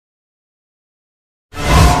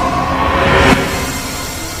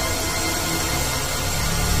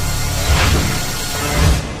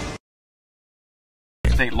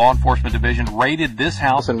State Law Enforcement Division raided this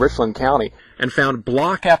house in Richland County and found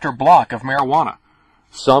block after block of marijuana.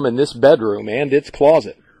 Some in this bedroom and its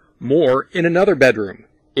closet. More in another bedroom.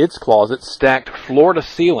 Its closet stacked floor to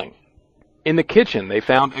ceiling. In the kitchen, they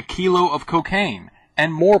found a kilo of cocaine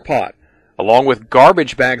and more pot, along with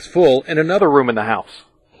garbage bags full in another room in the house.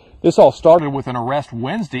 This all started with an arrest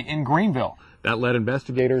Wednesday in Greenville. That led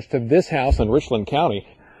investigators to this house in Richland County.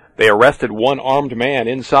 They arrested one armed man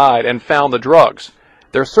inside and found the drugs.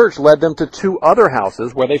 Their search led them to 2 other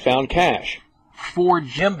houses where they found cash. 4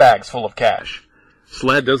 gym bags full of cash.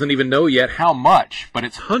 SLED doesn't even know yet how much, but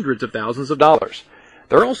it's hundreds of thousands of dollars.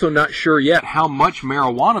 They're also not sure yet how much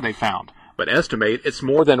marijuana they found, but estimate it's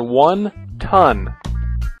more than 1 ton.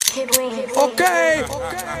 Okay.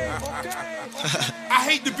 I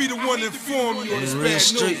hate to be the one to inform you on this real bad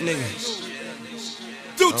street news.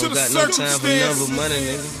 niggas. Due to the circumstances,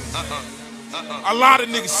 a lot of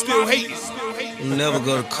niggas still hating. You never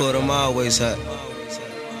go to court, I'm always hot.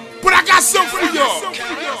 But I got something for y'all.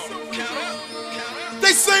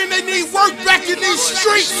 They saying they need work back in these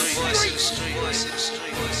streets.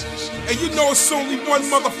 And you know it's only one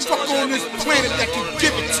motherfucker on this planet that can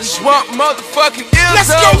give it to you. Swamp motherfucking Izzo. Let's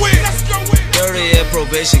go in. Dirty at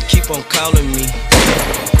probation, keep on calling me.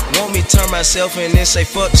 Want me turn myself in and say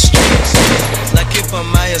fuck the streets. Like if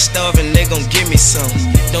I'm out here starving, they gon' give me some.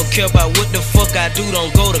 Don't care about what the fuck I do,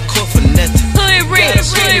 don't go to court for nothing. My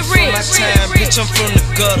time, bitch, I'm from the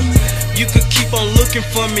gutter. You could keep on looking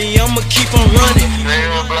for me, I'ma keep on running.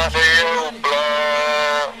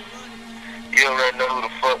 You already know who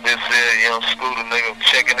the fuck this is, young scooter nigga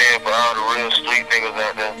checking in for all the real street niggas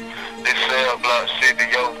out there. This cell block, city,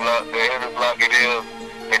 yo block, every block it is,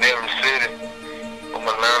 in every city. From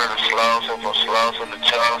Atlanta to Slauson, from Slauson to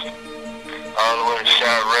Charleston, all the way to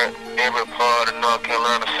Chirac, every part of North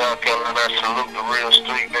Carolina, South Carolina, I salute the real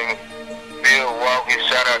street niggas. Bill Walkie,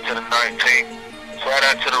 shout out to the 19th. Shout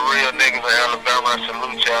out to the real niggas in Alabama, I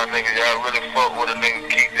salute y'all niggas, y'all really fuck with a nigga,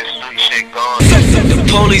 keep this street shit going. The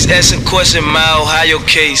police asking question my Ohio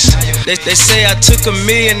case. They say I took $1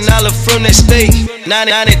 million from that state.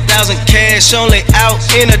 90,000 cash only out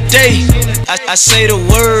in a day. I say the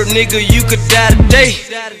word, nigga, you could die today.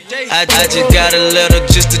 I just got a letter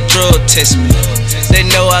just to drug test me. They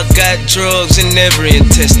know I got drugs in every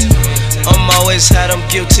intestine. I'm always hot, I'm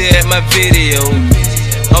guilty at my video.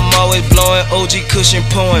 I'm always blowing OG cushion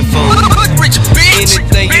pouring for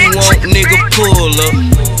anything you want, nigga, pull up.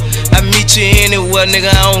 I meet you anywhere, nigga,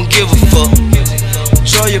 I don't give a fuck.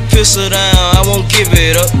 Draw your pistol down, I won't give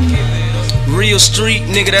it up. Real street,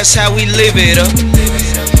 nigga, that's how we live it up.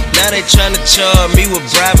 Now they tryna charge me with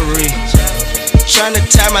bribery, tryna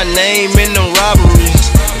tie my name in them robberies.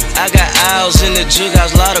 I got aisles in the jug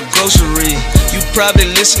house, lot of groceries. You probably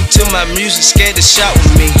listen to my music, scared to shop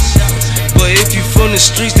with me. But if you from the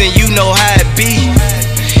streets, then you know how it be.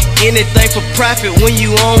 Anything for profit when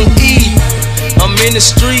you on E. I'm in the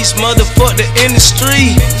streets, motherfuck the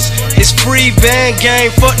industry. It's free band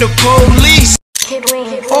game, fuck the police.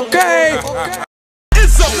 Okay.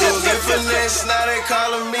 It's a finesse, now they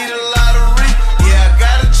calling me the lottery. Yeah, I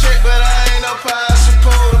got a check, but I ain't up how I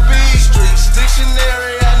supposed to be. Streets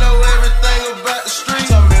dictionary, I know everything about the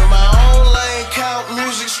streets. I'm in my own lane, count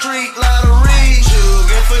music, street lottery. Jug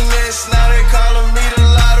and finesse, now they calling me the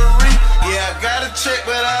lottery. Yeah, I got a check,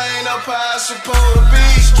 but I ain't up how I supposed to be.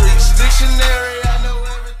 Streets dictionary, I know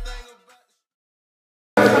everything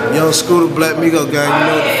about. Young Scooter, Black Migo gang, you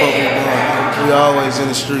know what the fuck we doing. We always in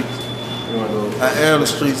the streets. I am the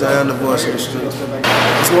streets, I am the voice of the streets.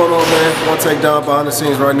 What's going on, man? One take down behind the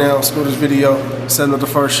scenes right now. Scooter's video, setting up the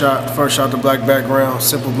first shot. First shot, the black background,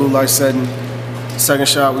 simple blue light setting. Second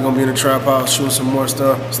shot, we're gonna be in the trap house, shooting some more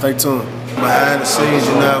stuff. Stay tuned. Behind the scenes,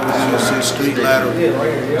 you know what we're doing. Street Ladder.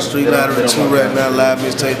 Street Ladder 2 right now,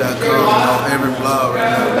 livemixtape.com, on every blog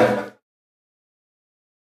right now.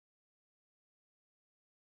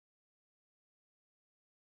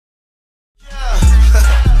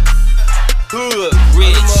 Hood,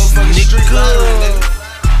 rich, nigga.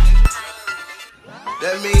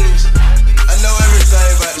 That means I know everything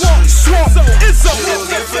about the streets.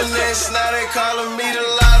 Jug and finesse, now they calling me the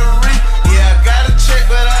lottery. Yeah, I got a check,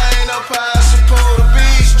 but I ain't up how I supposed to be.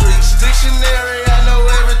 Streets dictionary, I know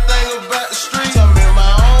everything about the streets. I'm in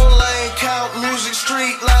my own lane, count music,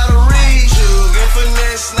 street lottery. Jug and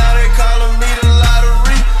finesse, now they calling me the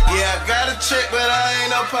lottery. Yeah, I got a check, but I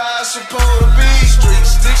ain't up how I supposed to be.